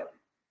 Bye.